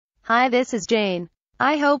Hi, this is Jane.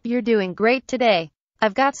 I hope you're doing great today.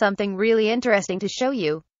 I've got something really interesting to show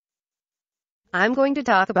you. I'm going to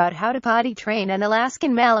talk about how to potty train an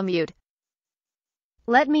Alaskan Malamute.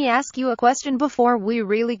 Let me ask you a question before we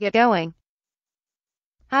really get going.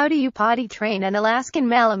 How do you potty train an Alaskan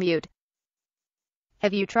Malamute?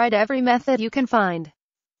 Have you tried every method you can find?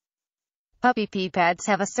 Puppy pee pads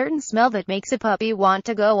have a certain smell that makes a puppy want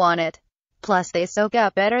to go on it. Plus, they soak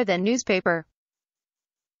up better than newspaper.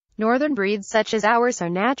 Northern breeds such as ours are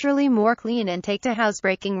naturally more clean and take to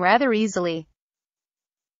housebreaking rather easily.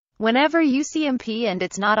 Whenever you see him pee and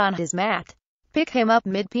it's not on his mat, pick him up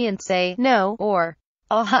mid-pee and say, "No," or,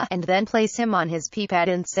 "Aha," and then place him on his pee pad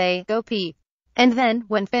and say, "Go pee." And then,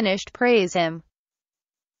 when finished, praise him.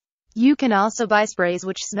 You can also buy sprays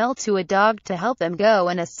which smell to a dog to help them go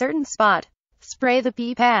in a certain spot. Spray the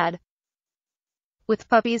pee pad. With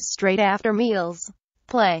puppies straight after meals,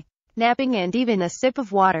 play, napping and even a sip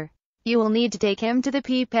of water, you will need to take him to the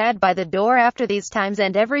pee pad by the door after these times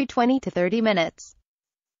and every 20 to 30 minutes.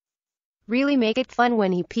 Really make it fun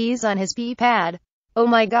when he pees on his pee pad. Oh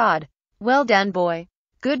my God. Well done, boy.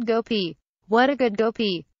 Good go pee. What a good go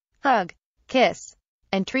pee. Hug, kiss,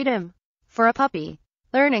 and treat him. For a puppy,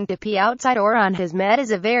 learning to pee outside or on his mat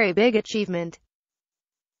is a very big achievement.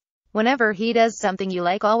 Whenever he does something you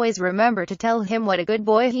like, always remember to tell him what a good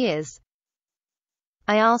boy he is.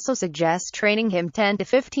 I also suggest training him 10 to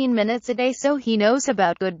 15 minutes a day so he knows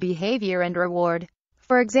about good behavior and reward.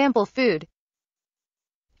 For example, food.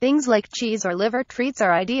 Things like cheese or liver treats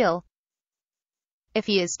are ideal. If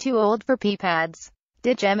he is too old for pee pads,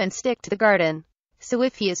 ditch him and stick to the garden. So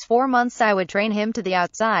if he is 4 months, I would train him to the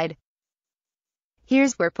outside.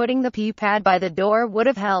 Here's where putting the pee pad by the door would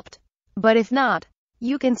have helped. But if not,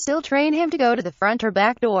 you can still train him to go to the front or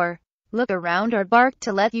back door, look around or bark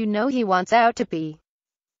to let you know he wants out to pee.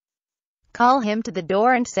 Call him to the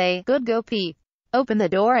door and say, "Good go pee." Open the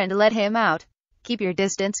door and let him out. Keep your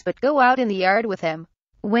distance but go out in the yard with him.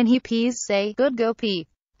 When he pees, say, "Good go pee."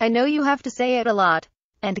 I know you have to say it a lot.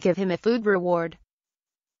 And give him a food reward.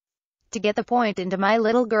 To get the point into my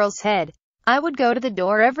little girl's head, I would go to the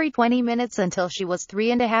door every 20 minutes until she was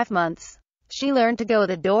 3.5 months. She learned to go to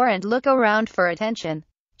the door and look around for attention.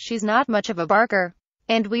 She's not much of a barker,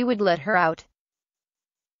 and we would let her out.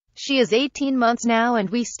 She is 18 months now and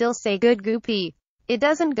we still say good go pee. It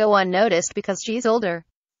doesn't go unnoticed because she's older.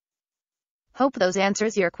 Hope those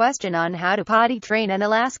answers your question on how to potty train an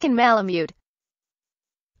Alaskan Malamute.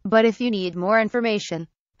 But if you need more information,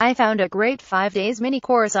 I found a great 5 days mini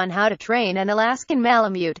course on how to train an Alaskan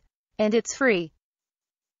Malamute, and it's free.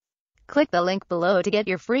 Click the link below to get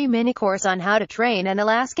your free mini course on how to train an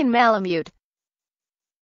Alaskan Malamute.